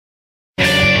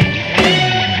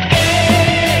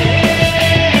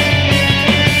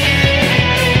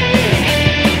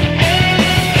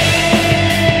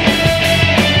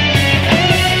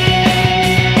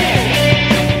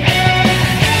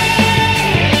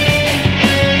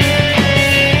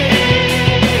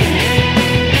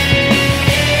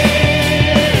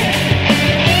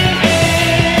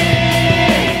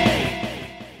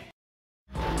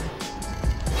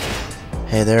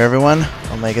Hey there everyone,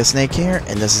 Omega Snake here,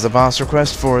 and this is a boss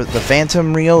request for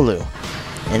ThePhantomRiolu.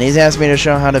 And he's asked me to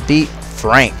show how to beat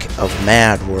Frank of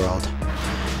Mad World.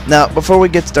 Now, before we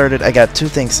get started, I got two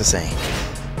things to say.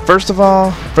 First of all,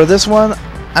 for this one,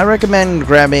 I recommend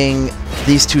grabbing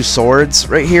these two swords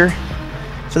right here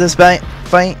for this fight.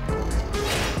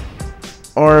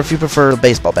 Or if you prefer, a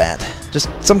baseball bat. Just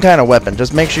some kind of weapon.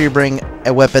 Just make sure you bring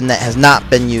a weapon that has not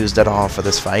been used at all for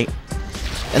this fight.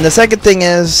 And the second thing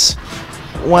is,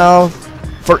 well,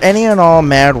 for any and all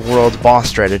Mad World boss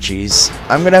strategies,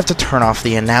 I'm gonna have to turn off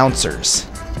the announcers.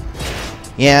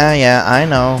 Yeah, I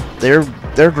know.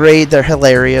 They're great, they're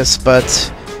hilarious, but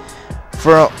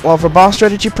for boss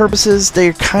strategy purposes,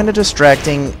 they're kind of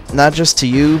distracting, not just to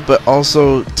you, but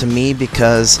also to me,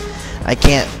 because I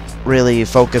can't really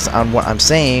focus on what I'm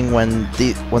saying when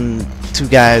two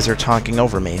guys are talking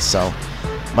over me. So,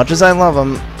 much as I love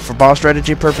them, for boss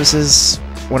strategy purposes,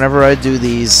 whenever I do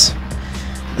these,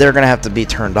 they're gonna have to be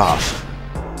turned off.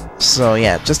 So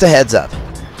yeah, just a heads up.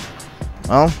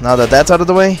 Well, now that that's out of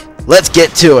the way, let's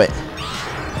get to it.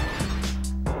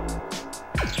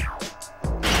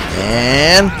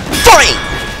 And fight!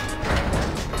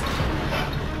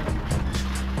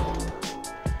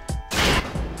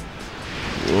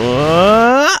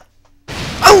 What?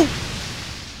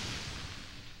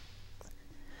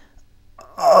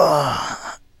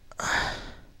 Oh!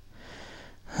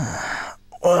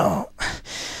 Well,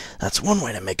 that's one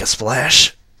way to make a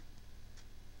splash.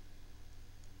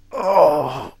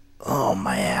 Oh,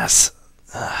 my ass.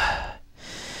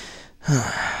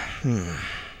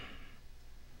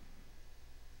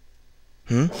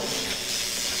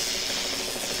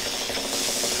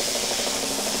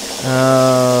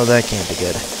 Oh, that can't be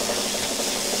good.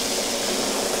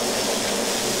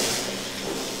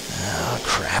 Oh,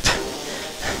 crap.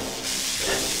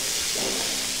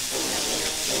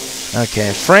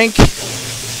 Okay, Frank.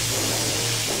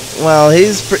 Well,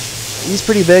 he's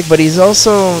pretty big, but he's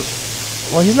also,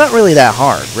 well, he's not really that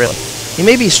hard, really. He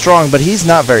may be strong, but he's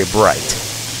not very bright.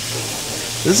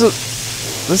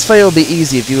 This fight will be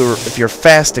easy if you're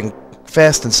fast and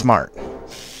smart.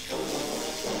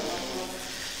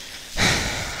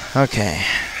 Okay.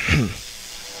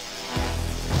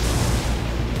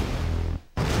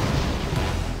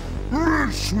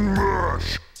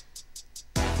 Smash!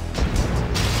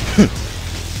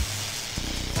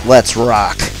 Let's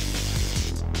rock.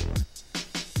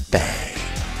 Bang,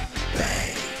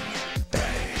 bang,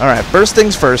 bang. Alright, first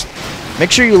things first,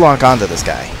 make sure you lock onto this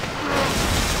guy.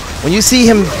 When you see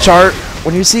him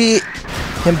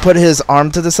put his arm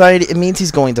to the side, it means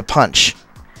he's going to punch.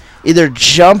 Either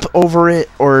jump over it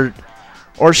or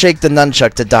shake the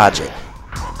nunchuck to dodge it.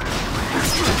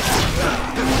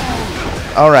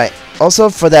 Alright, also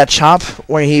for that chop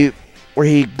where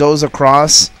he goes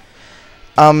across,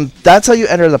 that's how you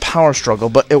enter the power struggle,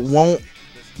 but it won't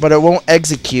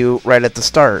execute right at the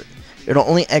start. It'll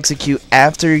only execute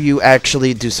after you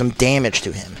actually do some damage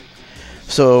to him.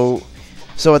 So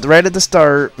right at the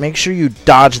start, make sure you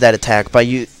dodge that attack by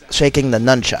you shaking the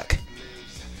nunchuck.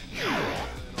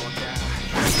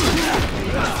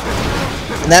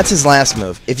 And that's his last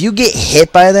move. If you get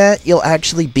hit by that, you'll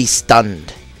actually be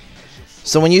stunned.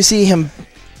 So when you see him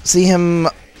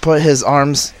put his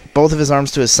arms, both of his arms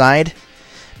to his side,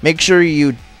 make sure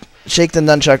you shake the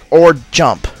nunchuck or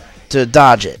jump to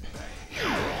dodge it.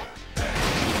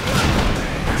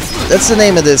 That's the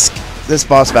name of this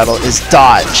boss battle, is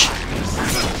dodge.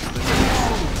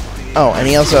 Oh, and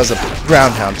he also has a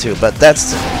ground pound too, but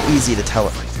that's easily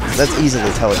telegraphed.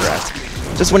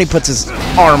 Just when he puts his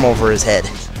arm over his head.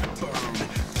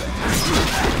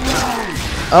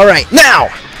 Alright, now!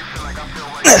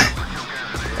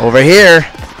 Over here.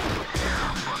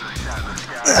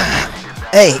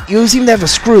 Hey, you seem to have a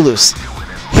screw loose.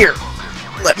 Here,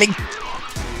 let me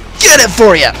get it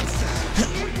for you.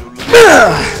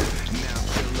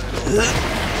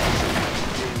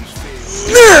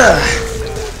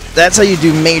 That's how you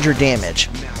do major damage.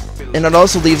 And it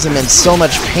also leaves him in so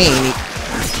much pain,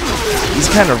 he's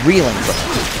kind of reeling from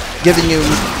it, giving you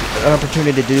an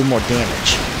opportunity to do more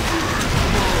damage.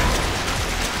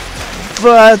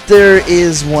 But there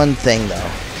is one thing, though.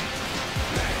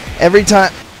 Every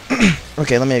time...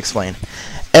 Okay, let me explain.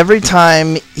 Every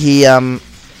time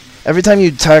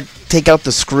you take out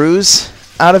the screws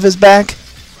out of his back,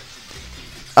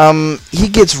 he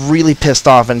gets really pissed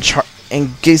off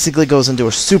and basically goes into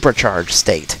a supercharged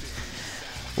state,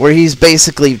 where he's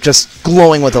basically just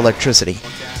glowing with electricity.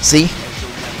 See?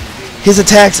 His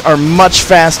attacks are much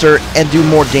faster and do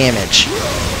more damage.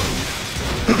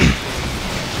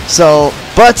 So,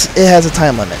 but it has a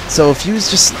time limit. So if you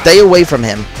just stay away from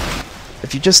him,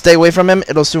 If you just stay away from him,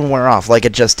 it'll soon wear off, like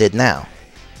it just did now.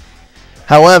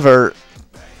 However,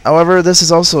 this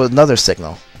is also another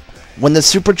signal. When the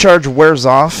supercharge wears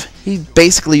off, he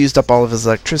basically used up all of his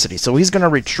electricity, so he's going to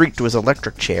retreat to his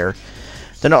electric chair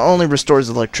that not only restores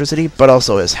electricity, but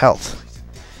also his health.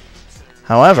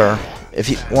 However,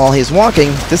 while he's walking,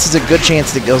 this is a good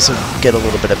chance to also get a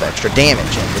little bit of extra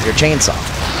damage in with your chainsaw.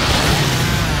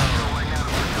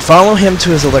 Follow him to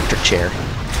his electric chair,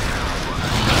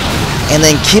 and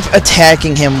then keep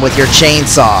attacking him with your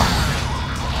chainsaw.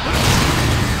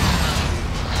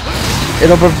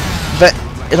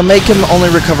 It'll make him only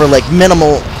recover like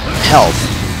minimal health.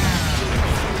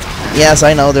 Yes,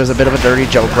 I know there's a bit of a dirty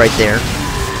joke right there.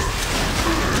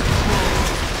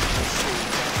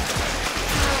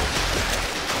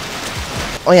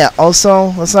 Oh yeah,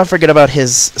 also, let's not forget about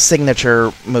his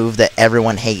signature move that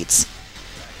everyone hates.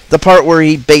 The part where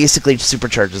he basically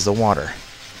supercharges the water.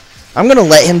 I'm gonna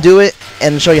let him do it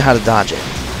and show you how to dodge it.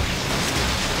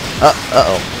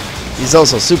 Uh-oh. He's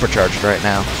also supercharged right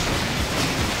now.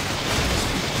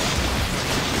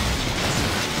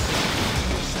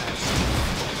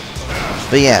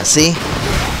 But yeah, see?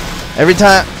 Every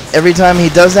time he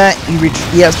does that,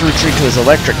 he has to retreat to his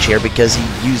electric chair because he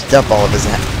used up all of his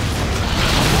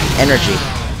energy.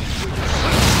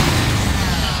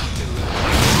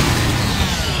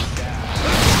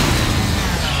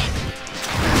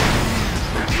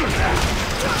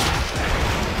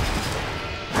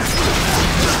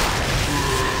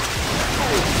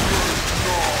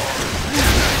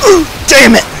 Ooh,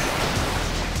 damn it!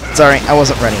 Sorry, I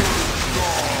wasn't ready.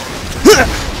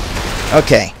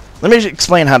 Okay, let me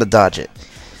explain how to dodge it.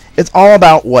 It's all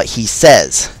about what he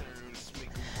says.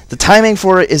 The timing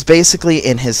for it is basically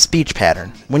in his speech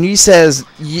pattern. When he says,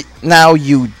 "Now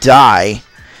you die,"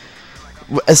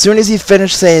 as soon as he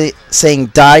finishes saying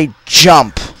 "die,"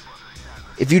 jump.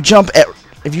 If you jump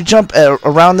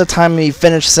around the time he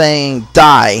finished saying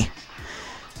 "die,"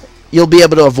 you'll be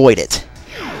able to avoid it.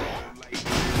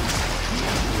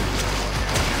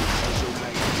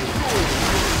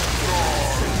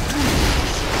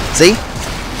 See?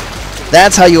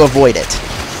 That's how you avoid it.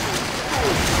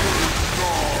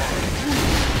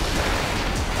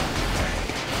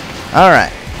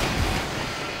 Alright.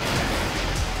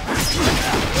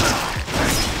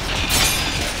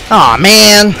 Aw,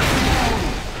 man!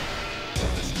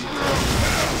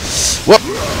 Whoop!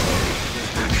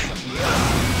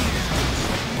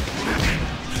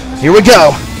 Here we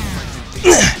go!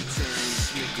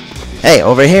 Hey,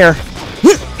 over here!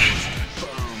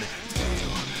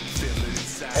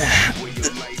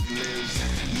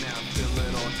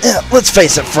 Let's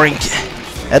face it, Frank.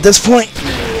 At this point,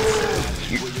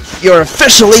 you're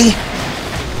officially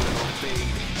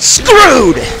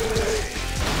screwed!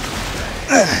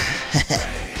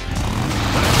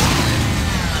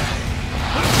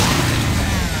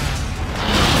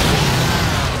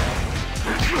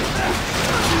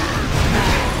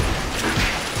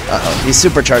 Uh-oh, he's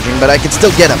supercharging, but I can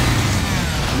still get him.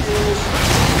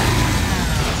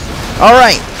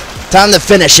 Alright, time to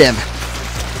finish him.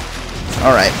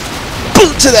 Alright,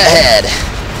 boot to the head!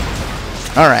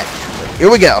 Alright, here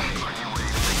we go.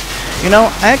 You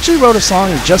know, I actually wrote a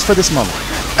song just for this moment.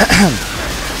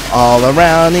 All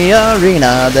around the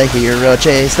arena, the hero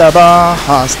chased the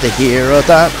boss. The hero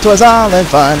thought 'twas all in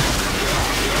fun.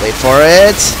 Wait for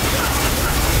it.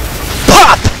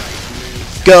 Pop!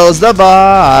 Goes the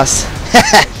boss.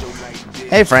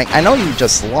 Hey Frank, I know you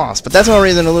just lost, but that's no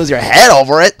reason to lose your head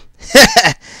over it.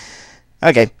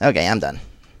 Okay, I'm done.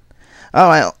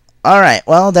 Alright,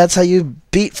 well, that's how you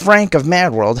beat Frank of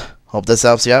Mad World. Hope this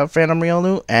helps you out,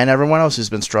 ThePhantomRiolu, and everyone else who's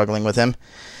been struggling with him.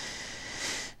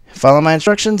 Follow my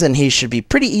instructions, and he should be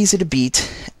pretty easy to beat,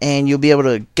 and you'll be able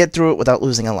to get through it without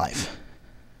losing a life.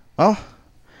 Well,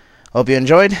 hope you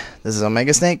enjoyed. This is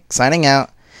Omega Snake, signing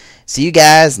out. See you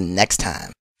guys next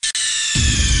time.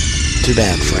 Too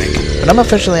bad, Frank, but I'm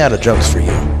officially out of jokes for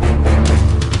you.